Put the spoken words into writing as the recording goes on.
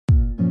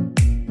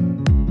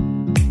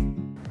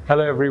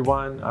Hello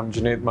everyone, I'm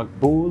Junaid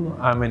Maqbool.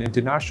 I'm an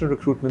international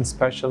recruitment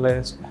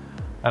specialist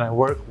and I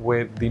work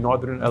with the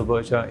Northern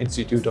Alberta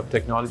Institute of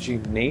Technology,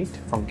 NAIT,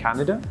 from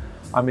Canada.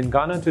 I'm in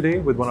Ghana today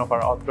with one of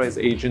our authorized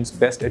agents,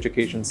 Best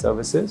Education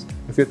Services.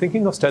 If you're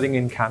thinking of studying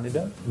in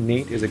Canada,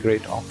 NAIT is a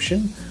great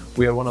option.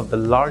 We are one of the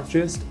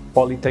largest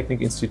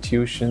polytechnic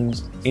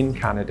institutions in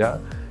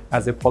Canada.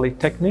 As a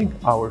polytechnic,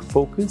 our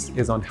focus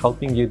is on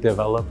helping you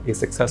develop a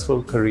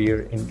successful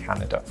career in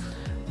Canada.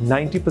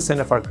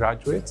 90% of our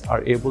graduates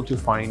are able to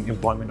find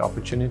employment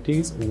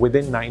opportunities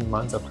within 9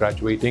 months of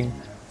graduating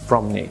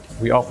from NAIT.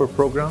 We offer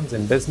programs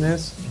in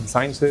business, in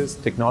sciences,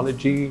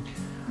 technology,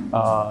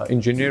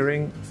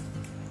 engineering,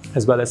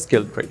 as well as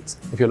skilled trades.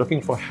 If you're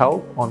looking for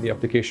help on the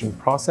application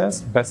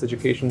process, Best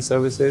Education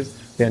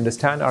Services, they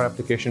understand our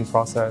application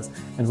process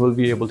and will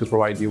be able to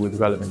provide you with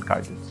relevant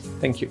guidance.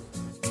 Thank you.